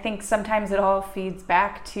 and I think sometimes it all feeds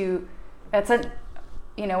back to, that's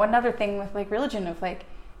another thing with like religion of like,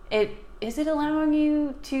 is it allowing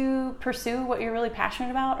you to pursue what you're really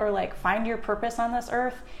passionate about, or like find your purpose on this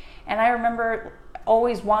earth? And I remember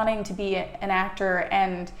always wanting to be an actor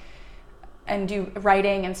and do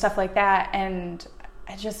writing and stuff like that, and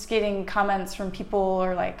just getting comments from people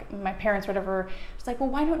or like my parents, whatever. It's like, well,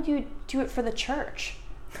 why don't you do it for the church?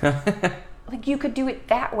 Like, you could do it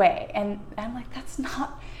that way. And I'm like, that's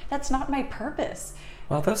not my purpose.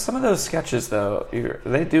 Well, some of those sketches, though,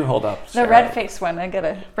 they do hold up. The red face one, I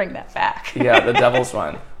gotta bring that back. Yeah, the devil's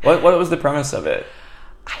one. What was the premise of it?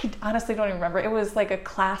 I honestly don't even remember. It was like a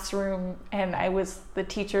classroom, and I was the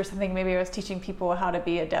teacher or something. Maybe I was teaching people how to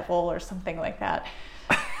be a devil or something like that.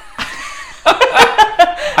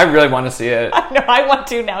 I really want to see it. I know, I want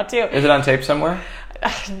to now, too. Is it on tape somewhere?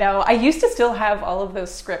 No, I used to still have all of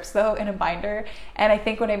those scripts, though, in a binder. And I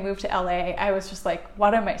think when I moved to LA, I was just like,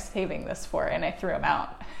 what am I saving this for? And I threw them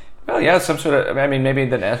out. Well, yeah, some sort of, I mean, maybe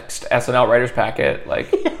the next SNL writer's packet,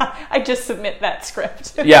 like... Yeah, I just submit that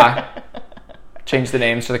script. Yeah. Change the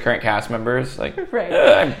names to the current cast members. Like,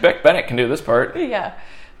 right. Beck Bennett can do this part. Yeah.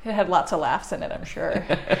 It had lots of laughs in it, I'm sure.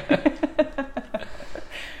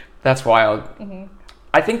 That's wild. Mm-hmm.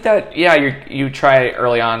 I think that, yeah, you try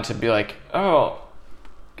early on to be like, oh...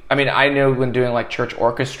 I mean, I know when doing like church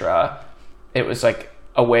orchestra, it was like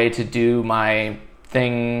a way to do my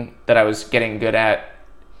thing that I was getting good at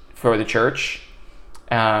for the church,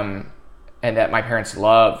 and that my parents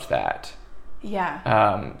loved that.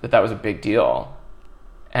 Yeah. That was a big deal,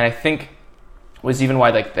 and I think was even why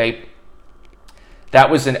like it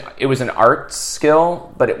was an art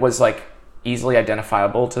skill, but it was like easily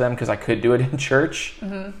identifiable to them because I could do it in church,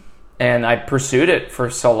 mm-hmm. and I pursued it for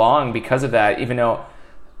so long because of that, even though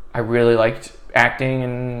I really liked acting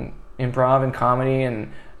and improv and comedy,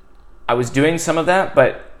 and I was doing some of that,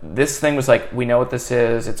 but this thing was like, we know what this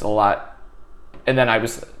is, it's a lot. And then I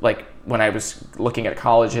was like, when I was looking at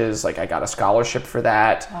colleges, like I got a scholarship for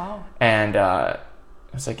that. Oh. And I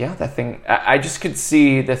was like, yeah, that thing, I just could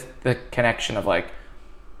see the connection of like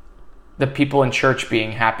the people in church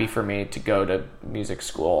being happy for me to go to music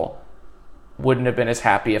school wouldn't have been as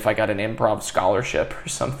happy if I got an improv scholarship or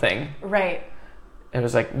something. Right. It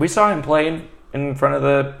was like, we saw him play in front of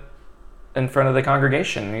the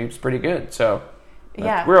congregation. He was pretty good. So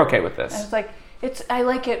yeah, we're okay with this. I was like, I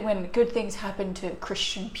like it when good things happen to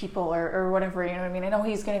Christian people or whatever, you know what I mean? I know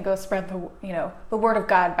he's going to go spread the word of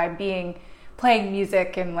God by playing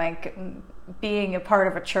music and like being a part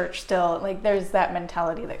of a church still. Like there's that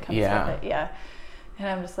mentality that comes with it. Yeah. And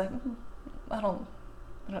I'm just like, I don't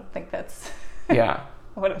think that's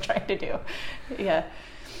what I'm trying to do. Yeah.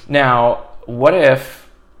 Now, what if,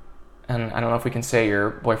 and I don't know if we can say your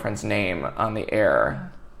boyfriend's name on the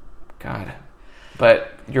air, God,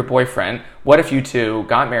 but your boyfriend, what if you two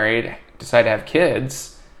got married, decide to have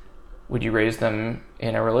kids, would you raise them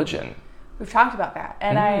in a religion? We've talked about that.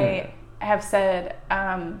 And I have said,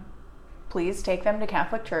 please take them to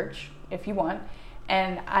Catholic Church if you want.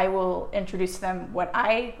 And I will introduce them what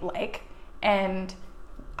I like.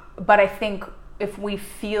 But I think if we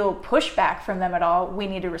feel pushback from them at all, we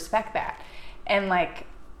need to respect that. And like,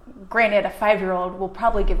 granted, a 5-year-old will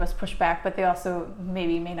probably give us pushback, but they also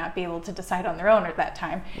maybe may not be able to decide on their own at that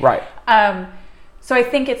time. Right. So I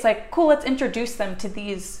think it's like, cool, let's introduce them to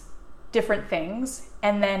these different things.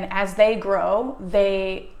 And then as they grow,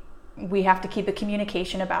 we have to keep a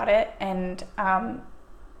communication about it. And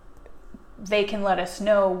they can let us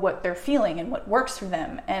know what they're feeling and what works for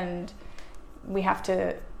them. And we have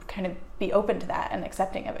to kind of be open to that and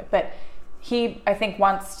accepting of it. But he, I think,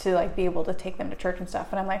 wants to like be able to take them to church and stuff.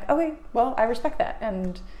 And I'm like, okay, well, I respect that.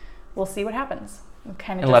 And we'll see what happens.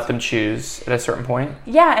 And let them choose at a certain point.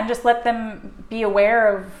 Yeah. And just let them be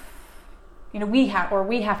aware of, we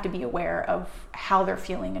have to be aware of how they're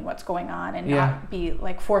feeling and what's going on, and not be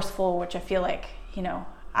like forceful, which I feel like,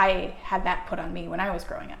 I had that put on me when I was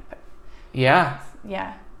growing up. But yeah.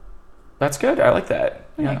 That's good. I like that.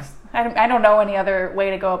 Thanks. I don't know any other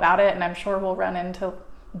way to go about it, and I'm sure we'll run into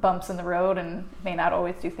bumps in the road and may not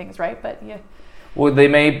always do things right, but yeah. Well,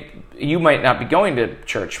 you might not be going to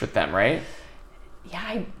church with them, right?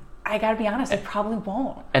 Yeah, I gotta be honest, I probably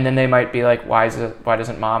won't. And then they might be like, why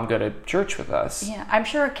doesn't mom go to church with us? Yeah, I'm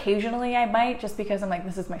sure occasionally I might, just because I'm like,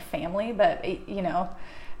 this is my family, but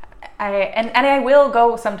I will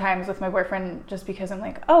go sometimes with my boyfriend just because I'm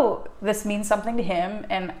like, oh, this means something to him,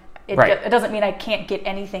 and it doesn't mean I can't get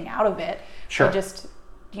anything out of it. Sure. I just,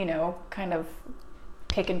 kind of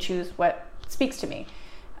pick and choose what speaks to me.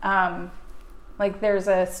 Like there's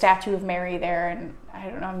a statue of Mary there, and I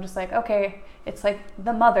don't know, I'm just like, okay, it's like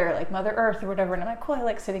the mother, like Mother Earth or whatever, and I'm like, cool, I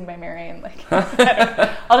like sitting by Mary, and like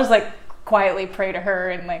I'll just like quietly pray to her,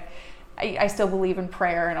 and like I still believe in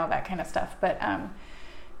prayer and all that kind of stuff. But I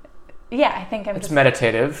think it's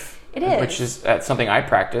meditative. It is, which is something I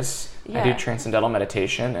practice. I do transcendental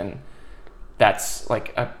meditation, and that's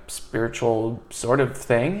like a spiritual sort of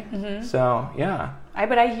thing. Mm-hmm. So yeah,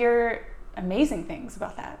 but I hear amazing things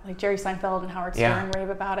about that, like Jerry Seinfeld and Howard Stern rave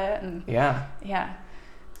about it, and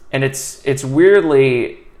and it's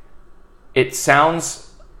weirdly, it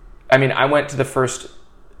sounds, I mean, I went to the first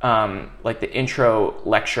like the intro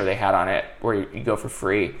lecture they had on it, where you go for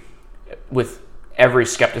free, with every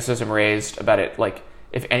skepticism raised about it, like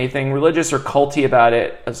if anything religious or culty about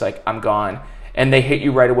it, it's like, I'm gone. And they hit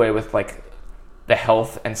you right away with like the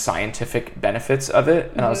health and scientific benefits of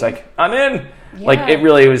it, and I was like, I'm in. Like it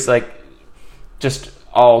really was like just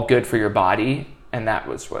all good for your body, and that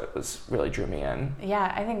was what really drew me in.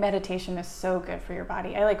 Yeah, I think meditation is so good for your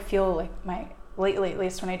body. I like feel like lately at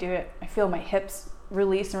least when I do it, I feel my hips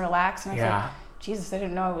release and relax, and I was like, Jesus, I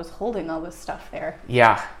didn't know I was holding all this stuff there.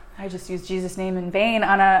 Yeah. I just used Jesus' name in vain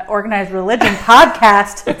on a organized religion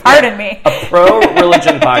podcast. Pardon me. A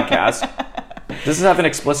pro-religion podcast. Does this have an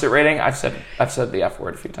explicit rating? I've said the F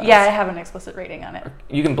word a few times. Yeah, I have an explicit rating on it.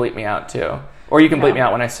 You can bleep me out too. Or you can bleep me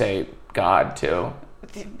out when I say God too.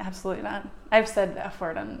 Absolutely not. I've said the F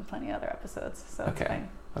word on plenty of other episodes, so it's fine.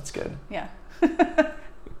 That's good. Yeah.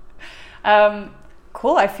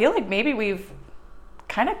 Cool. I feel like maybe we've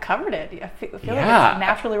kind of covered it. I feel like it's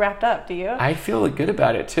naturally wrapped up. Do you? I feel good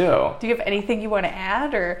about it too. Do you have anything you want to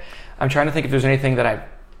add, or? I'm trying to think if there's anything that I've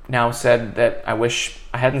now said that I wish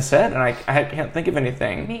I hadn't said, and I can't think of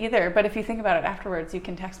anything. Me either, but if you think about it afterwards, you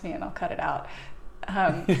can text me and I'll cut it out.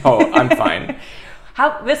 Oh, I'm fine.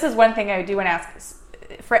 This is one thing I do want to ask.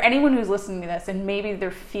 For anyone who's listening to this and maybe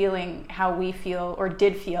they're feeling how we feel or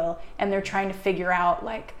did feel, and they're trying to figure out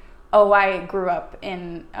like, oh, I grew up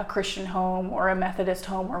in a Christian home or a Methodist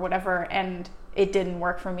home or whatever, and it didn't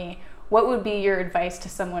work for me. What would be your advice to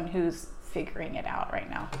someone who's figuring it out right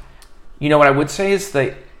now? You know, what I would say is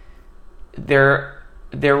that there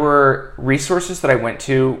were resources that I went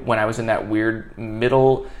to when I was in that weird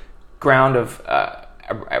middle ground of,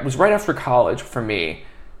 it was right after college for me,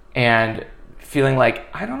 and feeling like,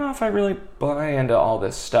 I don't know if I really buy into all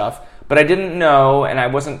this stuff. But I didn't know, and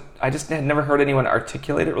I just had never heard anyone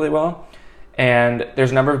articulate it really well. And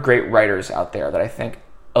there's a number of great writers out there that I think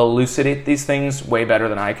elucidate these things way better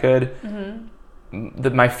than I could.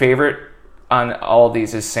 Mm-hmm. My favorite on all of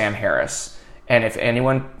these is Sam Harris. And if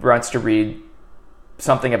anyone wants to read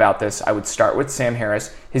something about this, I would start with Sam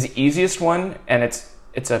Harris. His easiest one, and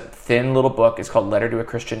it's a thin little book, is called Letter to a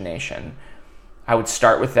Christian Nation. I would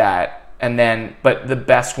start with that. And then, but the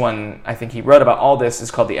best one I think he wrote about all this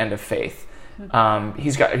is called The End of Faith.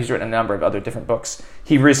 He's written a number of other different books.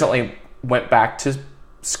 He recently went back to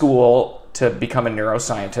school to become a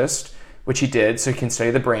neuroscientist. which he did, so he can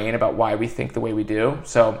study the brain about why we think the way we do.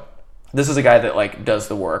 So this is a guy that like does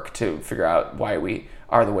the work to figure out why we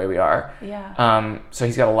are the way we are. Yeah. So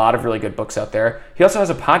he's got a lot of really good books out there. He also has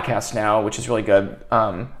a podcast now, which is really good.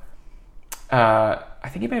 I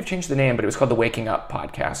think he may have changed the name, but it was called the Waking Up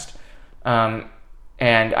Podcast.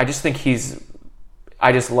 And I just think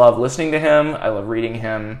I just love listening to him. I love reading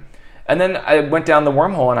him. And then I went down the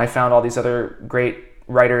wormhole and I found all these other great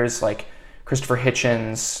writers like Christopher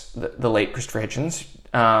Hitchens, the late Christopher Hitchens,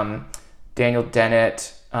 Daniel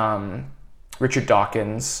Dennett, Richard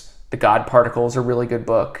Dawkins. The God Particles, a really good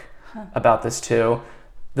book about this too.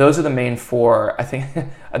 Those are the main four. I think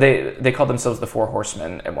they called themselves the Four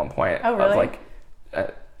Horsemen at one point. Oh, really? Of like,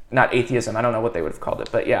 not atheism. I don't know what they would have called it,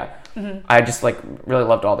 but yeah, I just like really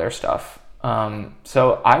loved all their stuff.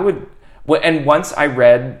 So I would, and once I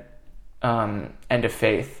read End of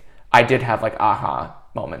Faith, I did have like aha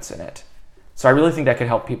moments in it. So I really think that could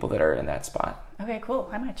help people that are in that spot. Okay, cool.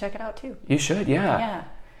 I might check it out too. You should, yeah. Yeah.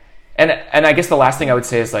 And I guess the last thing I would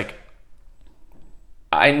say is like,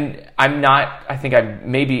 I'm not, I think I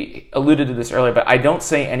maybe alluded to this earlier, but I don't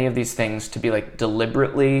say any of these things to be like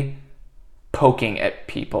deliberately poking at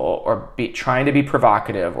people or trying to be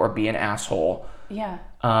provocative or be an asshole. Yeah.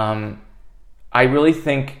 I really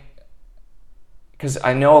think, because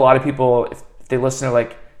I know a lot of people, if they listen, are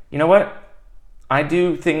like, you know what? I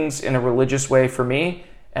do things in a religious way for me,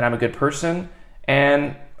 and I'm a good person,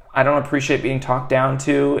 and I don't appreciate being talked down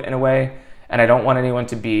to in a way, and I don't want anyone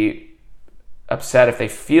to be upset if they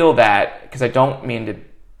feel that, because I don't mean to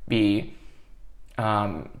be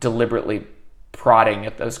deliberately prodding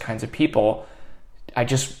at those kinds of people. I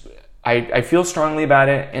feel strongly about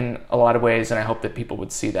it in a lot of ways, and I hope that people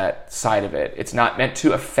would see that side of it. It's not meant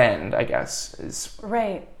to offend, I guess, is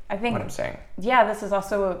right. I think what I'm saying. Yeah, this is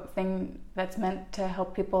also a thing that's meant to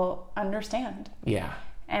help people understand. Yeah.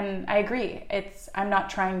 And I agree. I'm not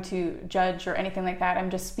trying to judge or anything like that. I'm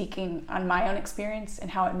just speaking on my own experience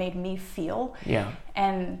and how it made me feel. Yeah.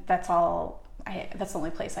 And that's all. That's the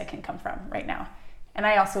only place I can come from right now. And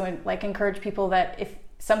I also like encourage people that if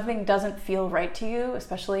something doesn't feel right to you,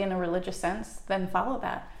 especially in a religious sense, then follow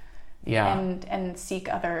that. Yeah. And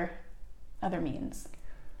seek other means.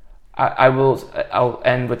 I'll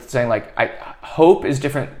end with saying like hope is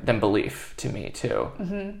different than belief to me too.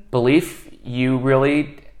 Mm-hmm. Belief, you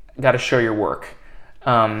really got to show your work,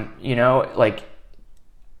 like,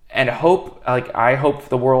 and hope, like I hope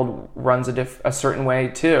the world runs a certain way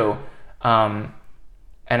too, and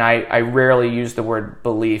I rarely use the word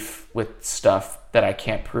belief with stuff that I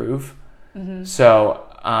can't prove. Mm-hmm. So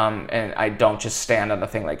and I don't just stand on the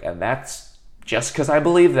thing like, and that's just because I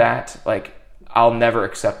believe that, like. I'll never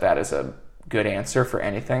accept that as a good answer for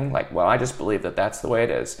anything. Like, well, I just believe that that's the way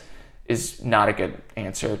it is not a good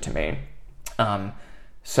answer to me.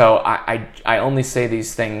 So I only say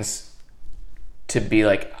these things to be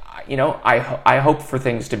like, I hope for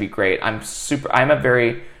things to be great. I'm cynical,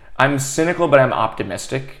 but I'm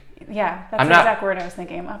optimistic. Yeah, that's the exact word I was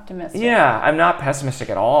thinking. I'm optimistic. Yeah, I'm not pessimistic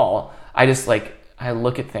at all. I just I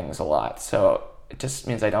look at things a lot. So it just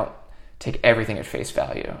means I don't take everything at face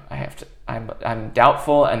value. I'm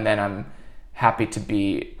doubtful, and then I'm happy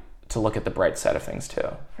to look at the bright side of things too.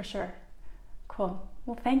 For sure. Cool.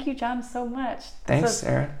 Well, thank you, John, so much. Thanks,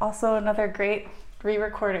 Sarah. Also another great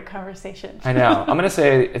re-recorded conversation. I know. I'm going to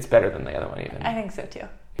say it's better than the other one even. I think so too.